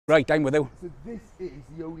Right, I'm with you. So this is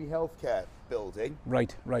the only healthcare building.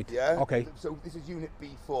 Right, right. Yeah. Okay. So this is unit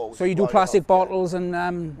B4. So you do plastic bottles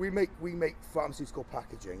and we make pharmaceutical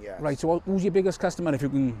packaging. Yeah. Right. So who's your biggest customer? If you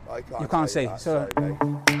can, you can't say. That, so. sorry,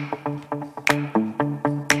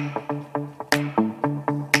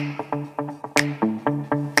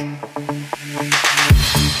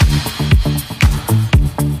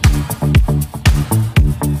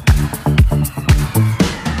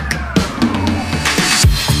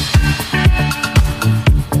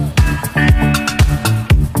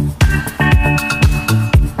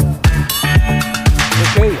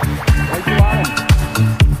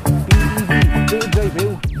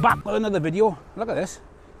 Back with another video. Look at this.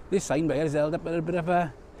 This sign by here is held up with a bit of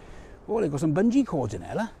a... Oh, they've got some bungee cords in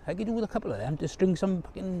there. Huh? I could do with a couple of them to string some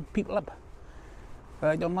fucking people up. But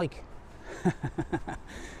I don't like.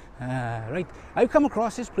 Right. I've come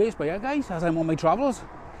across this place by here, guys, as I'm on my travels.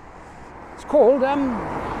 It's called...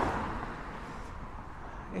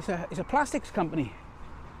 It's a plastics company.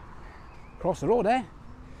 Across the road there.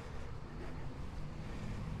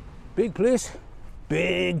 Big place.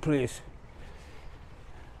 Big place.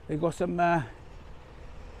 They've got some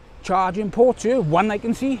charging ports here, one I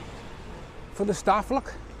can see for the staff,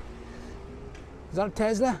 look. Is that a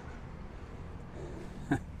Tesla?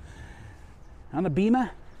 And a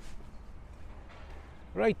Beamer.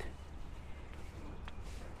 Right.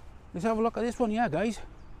 Let's have a look at this one here, guys.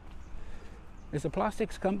 It's a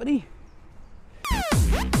plastics company.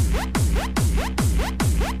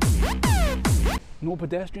 No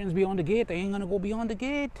pedestrians beyond the gate. I ain't gonna go beyond the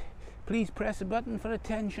gate. Please press a button for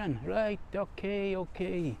attention. Right, okay,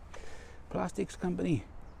 okay. Plastics company.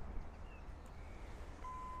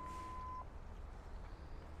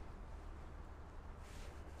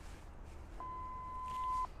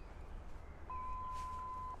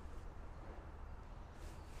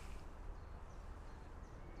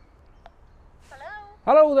 Hello?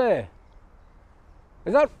 Hello there.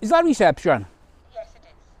 Is that reception? Yes, it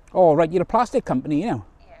is. Oh, right, you're a plastic company, you know?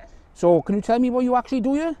 Yes. So, can you tell me what you actually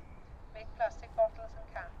do here? Plastic bottles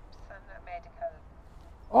and caps and medical.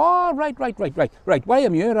 Oh, right. While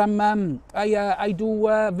I'm here, I do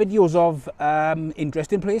videos of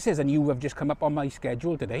interesting places, and you have just come up on my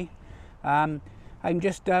schedule today. I'm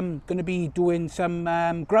just going to be doing some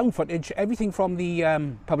ground footage, everything from the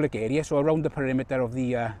public area, so around the perimeter of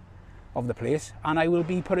the place, and I will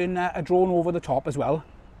be putting a drone over the top as well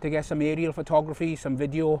to get some aerial photography, some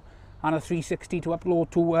video, and a 360 to upload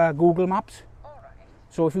to Google Maps.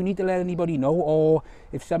 So if you need to let anybody know, or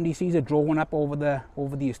if somebody sees a drone up over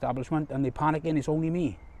the establishment and they're panicking, it's only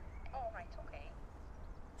me. Oh, right, okay.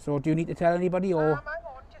 So do you need to tell anybody, or? I'm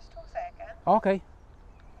on, just 2 seconds. Okay.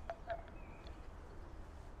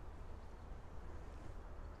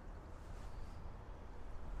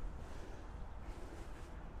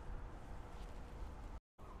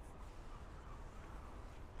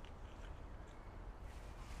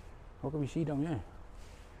 What can we see down here?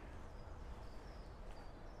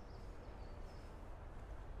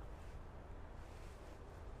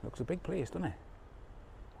 Looks a big place, doesn't it?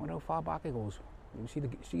 I wonder how far back it goes. You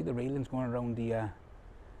see the railings going around the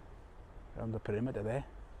perimeter there,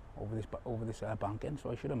 over this banking. So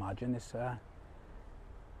I should imagine this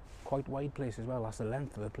quite wide place as well. That's the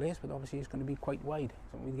length of the place, but obviously it's going to be quite wide.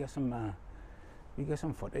 So we get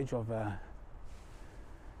some footage of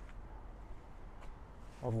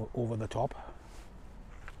over the top.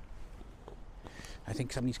 I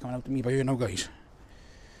think somebody's coming out to me by here now, guys.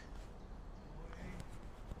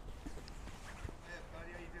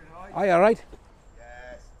 Are you alright?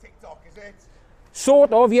 Yes. TikTok, is it?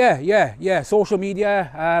 Sort of, yeah. Social media.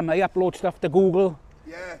 I upload stuff to Google.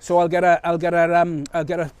 Yeah. So I'll get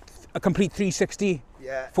a complete 360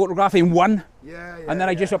 photograph in one. Yeah. And then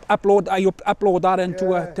I just upload that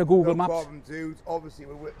into to Google Maps. No problem, dude. Obviously,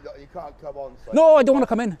 you can't come on site. No, I don't want to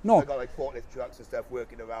come in. No. I've got like forklift trucks and stuff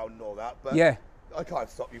working around and all that. But yeah. I can't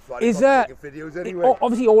stop you from taking videos anyway.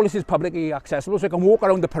 Obviously, all this is publicly accessible, so I can walk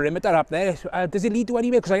around the perimeter up there. Does it lead to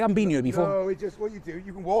anywhere? Because I haven't been here before. No, it just, what you do,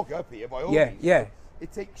 you can walk up here by all means. Yeah.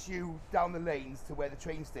 It takes you down the lanes to where the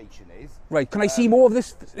train station is. Right. Can I see more of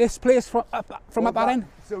this place from up that end?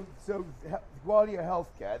 So Gwalia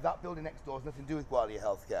Healthcare, that building next door has nothing to do with Gwalia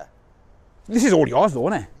Healthcare. This is all yours, though,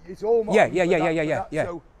 isn't it? It's all mine. Yeah.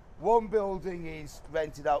 So one building is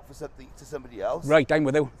rented out for somebody else. Right, I'm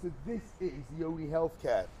with you. So this is the only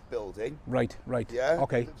healthcare building. Right. Yeah.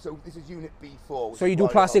 Okay. So this is unit B4. So you do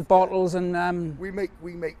plastic bottles and we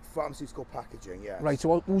make pharmaceutical packaging. Yeah. Right.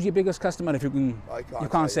 So who's your biggest customer? If you can, you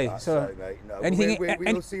can't say. That, so sorry, mate, no. anything?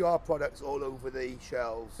 We'll see our products all over the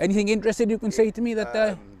shelves. Anything interesting you can say to me that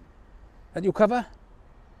that you cover?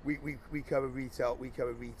 We cover retail. We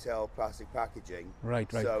cover retail plastic packaging.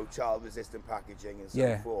 Right. So child-resistant packaging and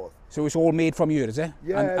so forth. So it's all made from you, is it?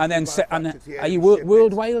 Yeah. And then are you ship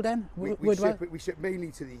worldwide then? We ship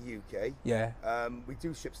mainly to the UK. Yeah. We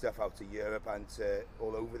do ship stuff out to Europe and to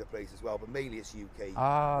all over the place as well, but mainly it's UK.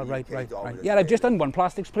 Right. dominant, Yeah, I've just done one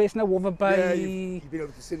plastics place now over by. Yeah, you've been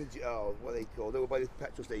over to Synergy. Oh, what are they called? Over by the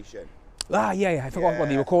petrol station. Yeah, I forgot what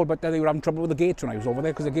they were called, but they were having trouble with the gates when I was over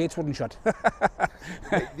there because the gates wouldn't shut.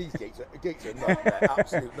 These gates are a nightmare,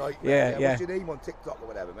 absolute nightmare. Yeah. What's your name on TikTok or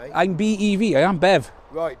whatever, mate? I'm B.E.V, I am B.E.V.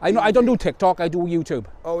 Right. I don't do TikTok, I do YouTube.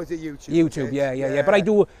 Oh, is it YouTube? YouTube, yeah. But I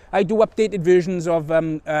do updated versions of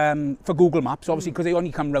for Google Maps, obviously, because they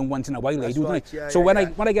only come around once in a while. That's they do, right, don't they? yeah, so yeah, when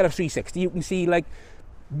yeah. I get a 360, you can see like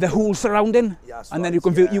the whole surrounding, and then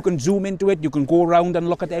you can zoom into it. You can go around and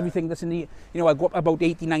look at everything that's in the. I go up about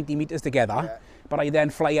 80-90 meters together, but I then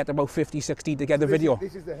fly at about 50-60 to get the video.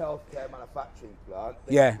 This is the healthcare manufacturing plant.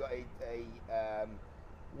 Yeah. We've got a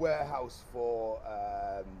warehouse for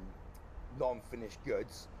non-finished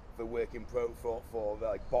goods for for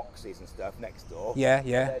like boxes and stuff next door. Yeah. And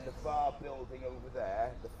then the far building over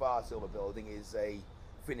there, the far silver building, is a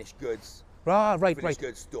finished goods. Right.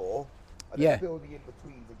 Goods store. And Yeah. the building in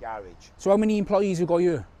between the garage. So how many employees you got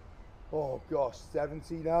here? Oh gosh,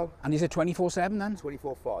 70 now. And is it 24/7 then?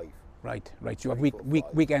 24/5. Right. So you have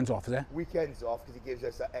weekends off, is it? Weekends off because it gives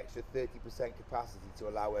us that extra 30% capacity to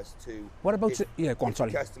allow us to. What about go on,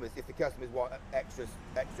 sorry. If the customers want extra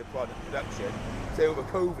product production, say over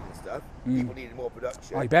COVID and stuff, people needed more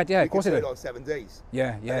production. I bet, yeah, of course they it did. did. On 7 days.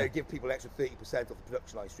 Yeah. And they give people extra 30% off the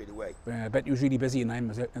production line straight away. I bet you was really busy in them,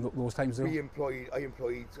 was it, in those times though? I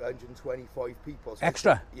employed 125 people. So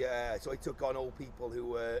Extra? So I took on all people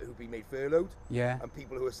who'd been made furloughed. Yeah. And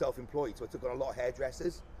people who were self-employed. So I took on a lot of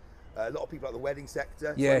hairdressers. A lot of people at the wedding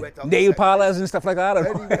sector. Yeah, So I went nail parlours and stuff like that.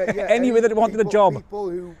 Anywhere that wanted a job. People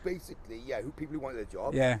who basically, people who wanted a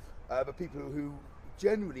job. Yeah. But people who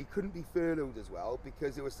generally couldn't be furloughed as well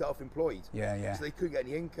because they were self-employed. Yeah. So they couldn't get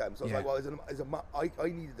any income. So I was like, well, I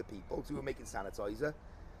needed the people who were making sanitizer.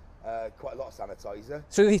 Quite a lot of sanitizer.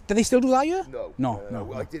 So do they still do that here? No.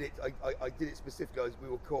 I did it specifically as we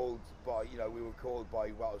were called by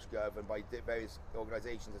Welsh Gov and by various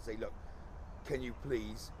organisations to say, look, can you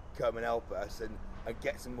please come and help us and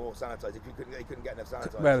get some more sanitizer? Because they couldn't get enough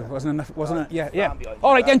sanitizer. Well, wasn't it? Yeah.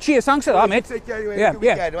 All right, then. Cheers. Thanks for that, mate. Take care anyway. Yeah.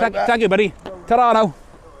 Weekend, Thank you, buddy. Ta-ra now.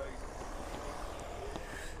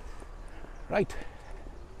 Right.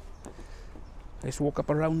 Let's walk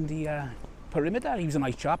up around the perimeter. He was a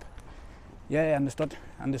nice chap. Yeah, understood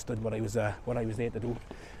what I was there to do.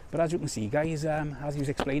 But as you can see, guys, as he was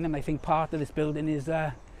explaining, I think part of this building is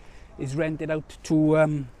rented out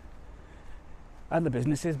to other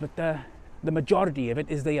businesses, but the majority of it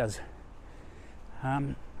is theirs.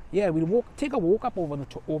 We'll take a walk up over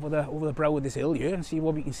the brow of this hill here and see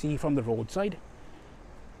what we can see from the roadside,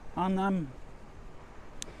 and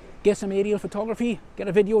get some aerial photography, get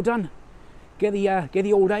a video done, get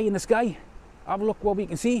the old eye in the sky, have a look what we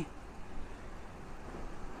can see.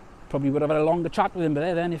 Probably would have had a longer chat with him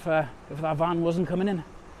then if that van wasn't coming in.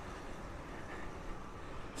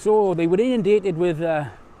 So they were inundated with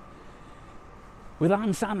hand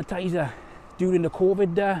sanitizer during the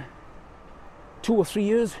COVID 2 or 3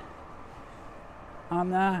 years,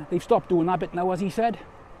 and they've stopped doing that bit now, as he said.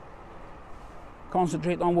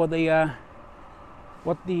 Concentrate on what the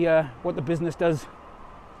business does,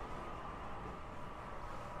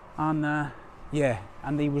 and and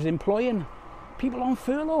they was employing people on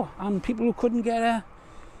furlough and people who couldn't get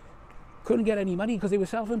any money because they were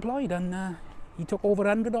self-employed, and he took over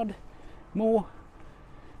 100 odd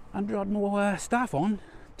more staff on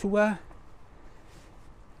to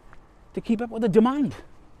keep up with the demand.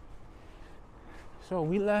 So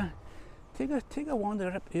we'll take a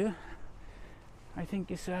wander up here. I think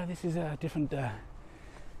this is a different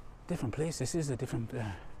place. This is a different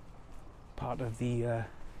part of the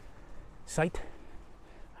site.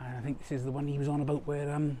 And I think this is the one he was on about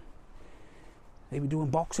where they were doing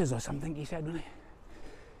boxes or something, he said, didn't he?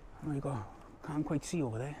 And I go, can't quite see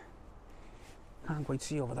over there. Can't quite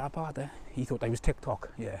see over that part there. He thought I was TikTok.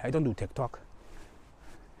 Yeah, I don't do TikTok.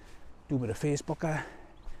 Do a bit of Facebook. I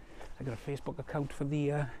got a Facebook account for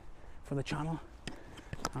the channel,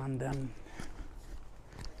 and the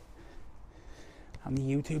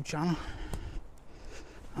YouTube channel,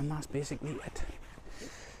 and that's basically it.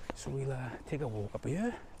 So we'll take a walk up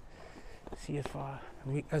here, see as far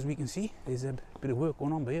as we can see. There's a bit of work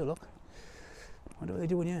going on here, look. What are they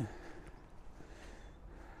doing here?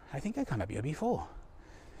 I think I came up here before.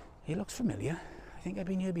 He looks familiar. I think I've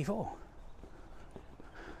been here before.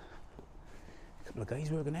 A couple of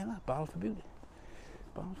guys working there, that barrel for boot.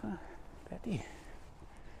 Balsa, Betty.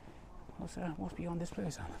 What's beyond this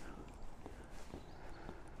place, Alan?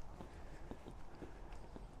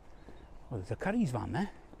 Oh, there's a Curry's van there.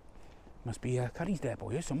 Must be a Curry's depot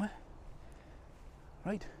here somewhere.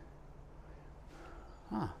 Right.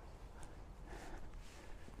 Ah.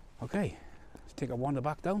 Okay. Let's take a wander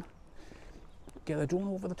back down. Get the drone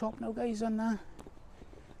over the top now, guys, and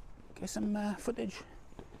get some footage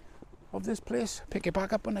of this place. Pick it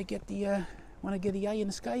back up when I get the eye in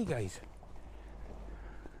the sky, guys.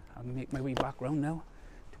 I'll make my way back round now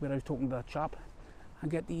to where I was talking to that chap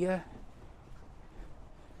and get the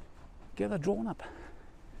drone up.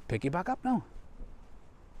 Pick it back up now.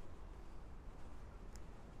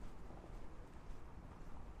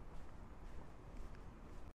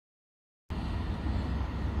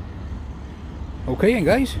 Okay, and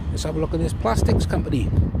guys, let's have a look at this plastics company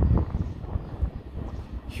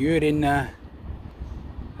here in I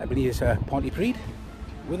believe it's Pontypridd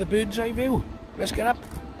with a bird's eye view. Let's get up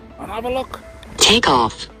and have a look. Take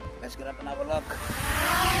off. Let's get up and have a look.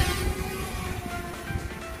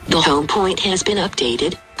 The home point has been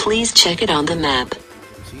updated. Please check it on the map.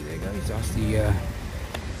 See there, guys, that's the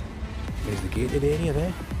there's the gated area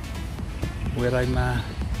there where I'm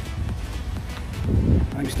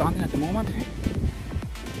standing at the moment.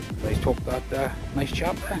 I talked to that nice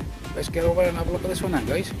chap there. Let's get over and have a look at this one then,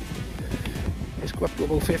 guys. Let's go up to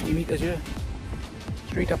about 50 metres here,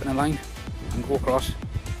 straight up in a line, and go across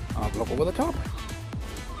and have a look over the top.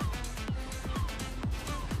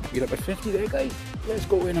 We're up at 50 there, guys. Let's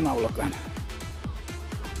go in and have a look then.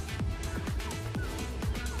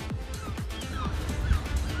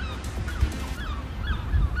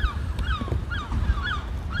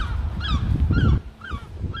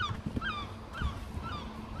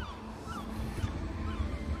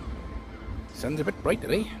 Sun's a bit bright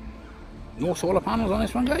today. No solar panels on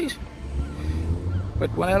this one, guys,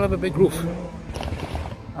 but one hell of a big roof,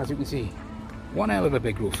 as you can see. One hell of a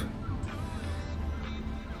big roof.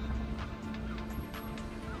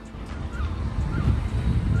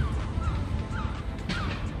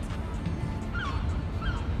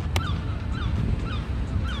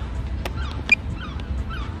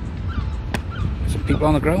 Some people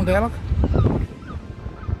on the ground there, look.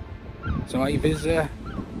 Some high-vis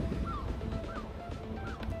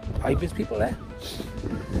people there.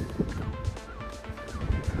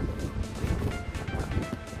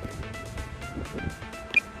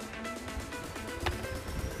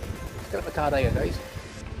 Let's get up the car there, guys.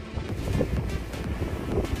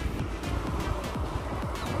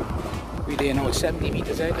 We're there now at 70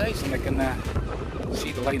 metres there, guys, and I can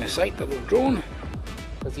see the line of sight of the drone,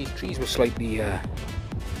 because these trees were slightly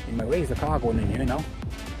in my way. There's the car going in here now,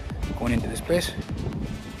 going into this place,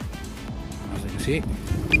 as you can see.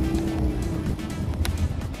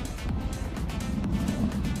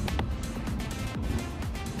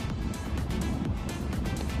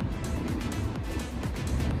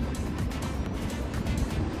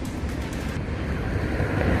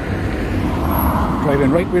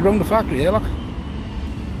 Driving right way around the factory there, look.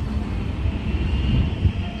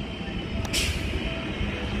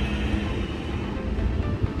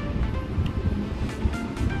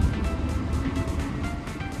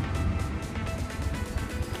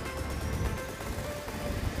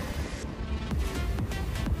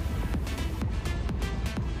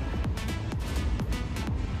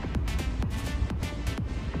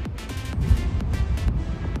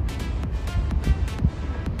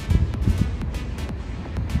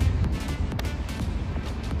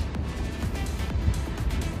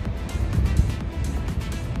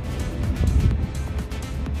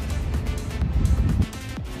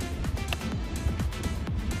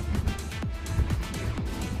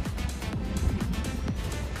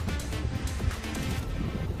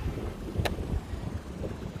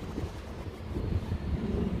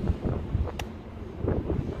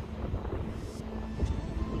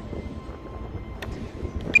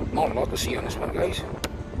 Not a lot to see on this one, guys.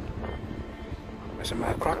 There's some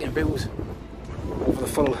cracking views over the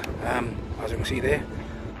full, as you can see there,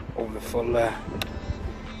 over the full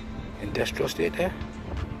industrial estate there.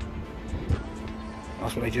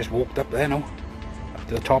 That's what I just walked up there now, up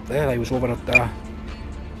to the top there. I was over at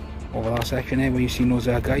over that section there where you've seen those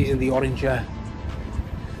guys in the orange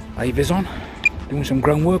high-vis on, doing some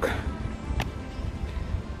groundwork.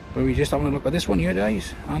 But we're just having a look at this one here,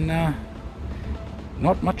 guys, and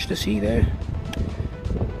not much to see there.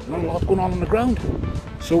 Not a lot going on the ground.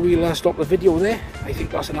 So we'll stop the video there. I think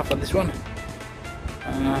that's enough of this one.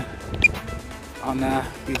 And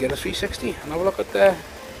we'll get a 360 and have a look at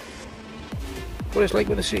what it's like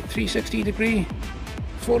with a 360 degree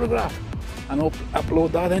photograph, and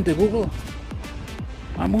upload that into Google.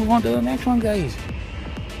 and move on to the next one, guys.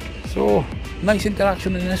 So nice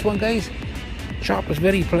interaction in this one, guys. Chap was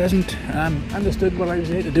very pleasant, understood what I was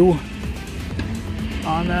there to do,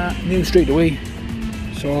 and knew straight away.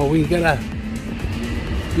 So we get a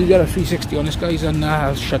 360 on this, guys, and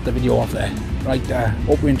I'll shut the video off there. Right,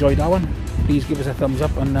 hope you enjoyed that one. Please give us a thumbs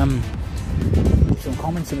up and leave some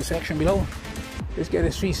comments in the section below. Let's get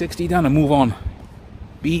this 360 done and move on.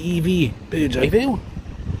 B.E.V. Bird's Eye View.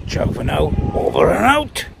 Ciao for now. Over and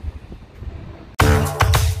out.